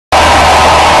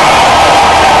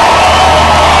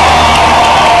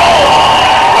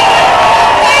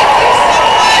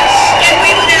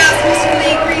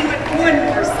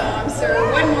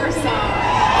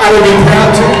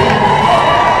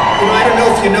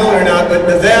know it or not, but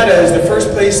Nevada is the first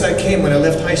place I came when I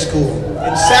left high school.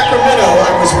 In Sacramento,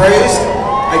 I was raised.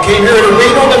 I came here to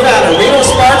Reno, Nevada. Reno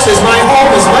Sparks is my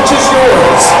home as much as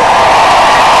yours.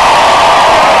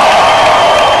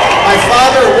 My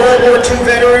father, a World War II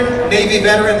veteran, Navy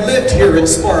veteran, lived here in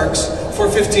Sparks for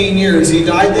 15 years. He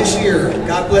died this year.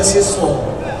 God bless his soul.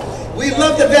 We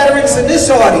love the veterans in this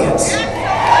audience.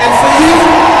 And for you,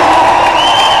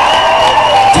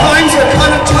 times are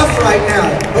kind of tough right now,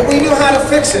 but we knew how to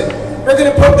fix it. We're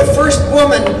going to put the first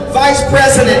woman vice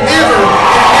president ever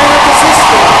in America's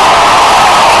history.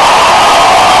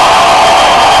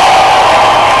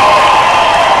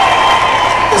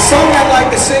 The song I'd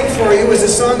like to sing for you is a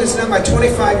song that's now my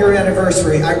 25-year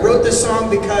anniversary. I wrote this song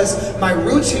because my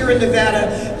roots here in Nevada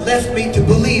left me to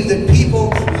believe that people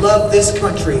love this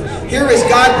country. Here is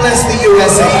God Bless the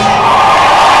USA.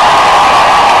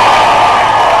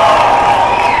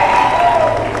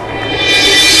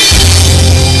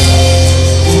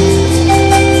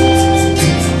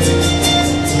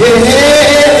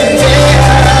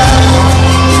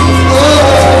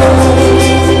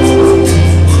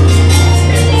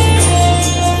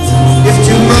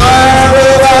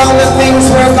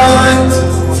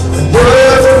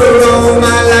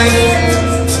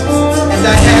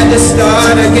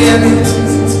 Start again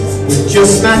with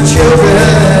just my children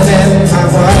and my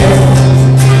wife.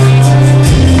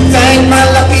 Thank my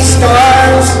lucky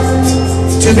stars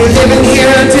to be living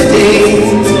here today,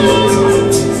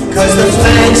 'cause the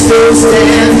flag still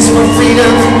stands for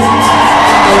freedom,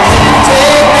 and they can't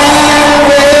take that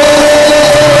away.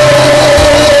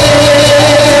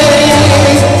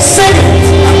 Sing it!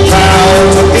 I'm proud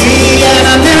to be an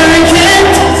American,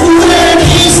 we're an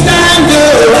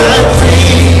Eastander, I'm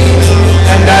free.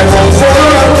 And I won't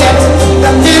forget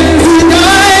the men who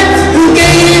died, who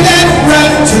gave that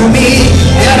right to me.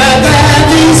 And I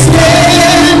gladly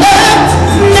stand up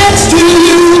next to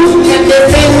you and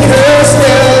defend her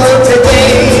still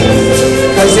today.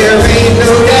 'Cause there ain't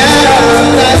no doubt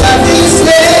I love this land.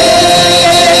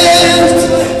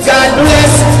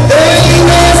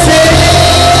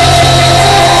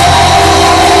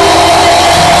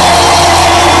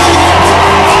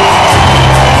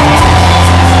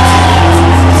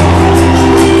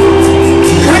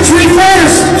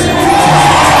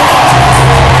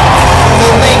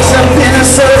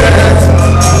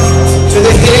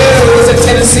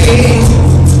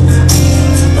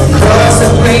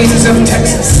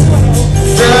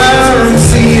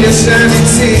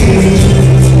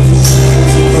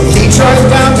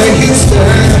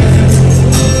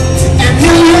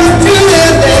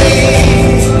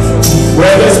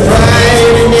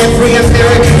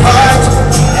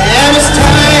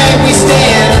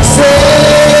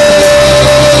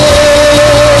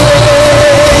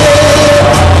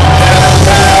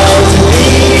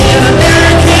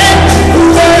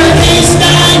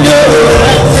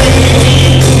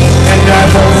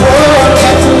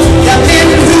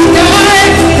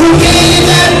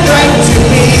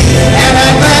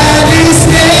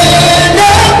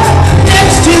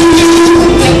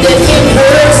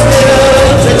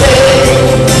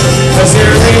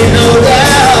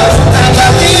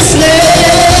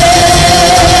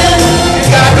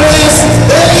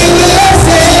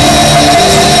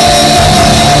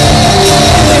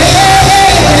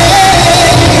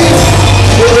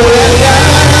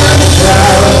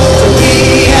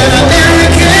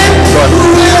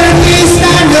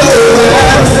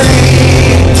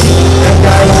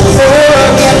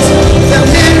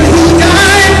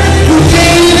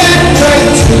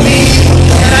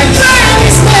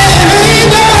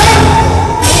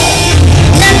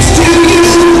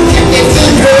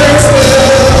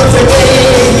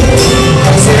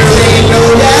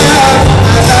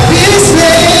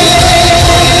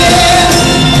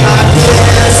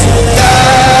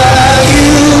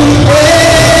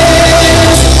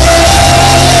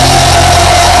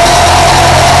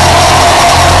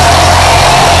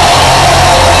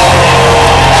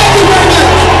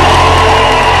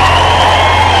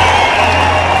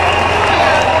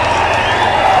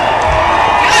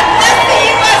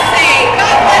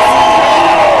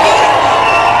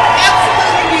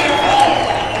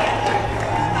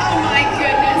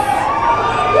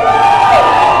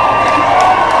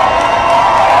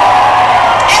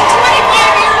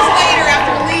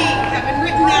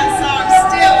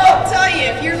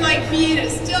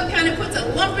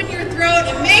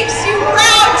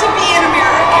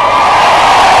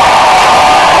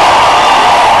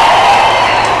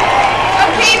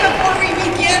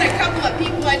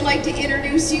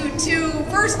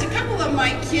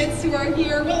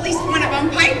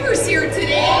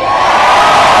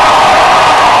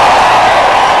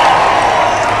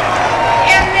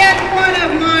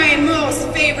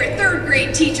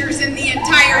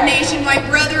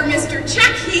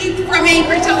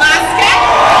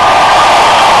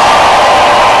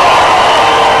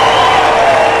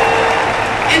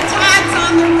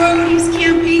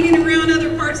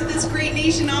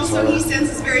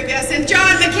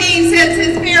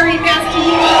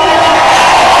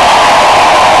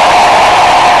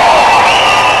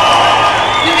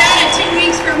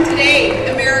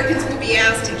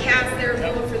 asked to cast their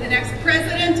vote for the next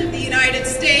president of the United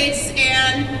States,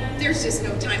 and there's just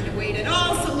no time to wait at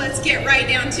all, so let's get right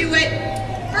down to it.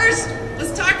 First,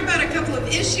 let's talk about a couple of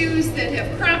issues that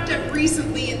have cropped up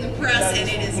recently in the press, and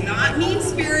it is not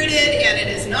mean-spirited, and it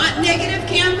is not negative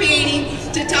campaigning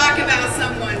to talk about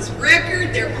someone's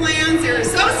record, their plans, their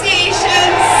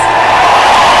associations.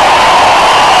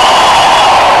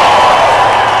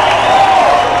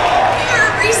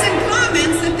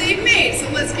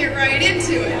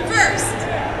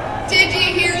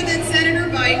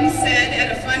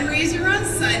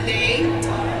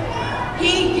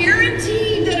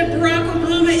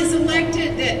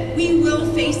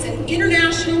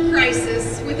 International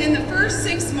crisis within the first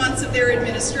 6 months of their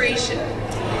administration.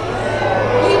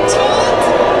 He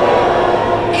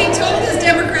told his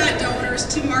Democrat donors,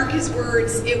 to mark his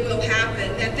words, it will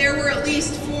happen, that there were at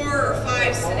least 4 or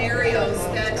 5 scenarios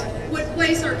that would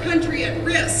place our country at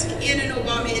risk in an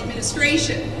Obama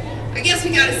administration. I guess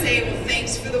we gotta say, well,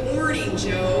 thanks for the warning,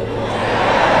 Joe.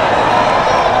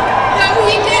 No,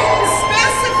 he didn't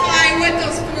specify what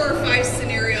those 4 or 5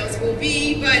 scenarios will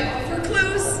be, but for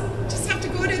clues,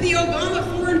 the Obama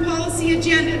foreign policy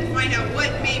agenda to find out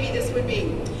what maybe this would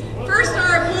be. First,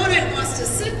 our opponent wants to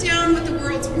sit down with the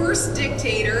world's worst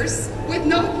dictators with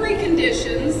no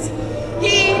preconditions.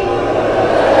 He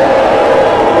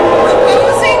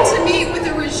proposing to meet with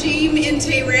a regime in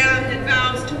Tehran that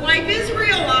vows to wipe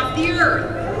Israel off the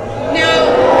earth.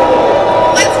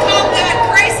 Now, let's call that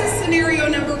crisis scenario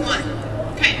number 1.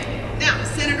 Okay, now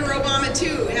Senator Obama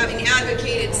too, having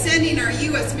advocated sending our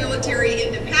U.S. military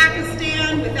into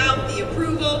Pakistan without the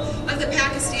approval of the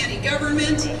Pakistani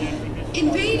government,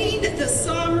 invading the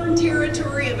sovereign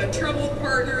territory of a troubled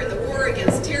partner in the war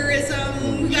against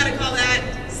terrorism. We gotta call that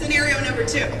scenario number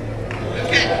 2.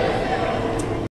 Okay.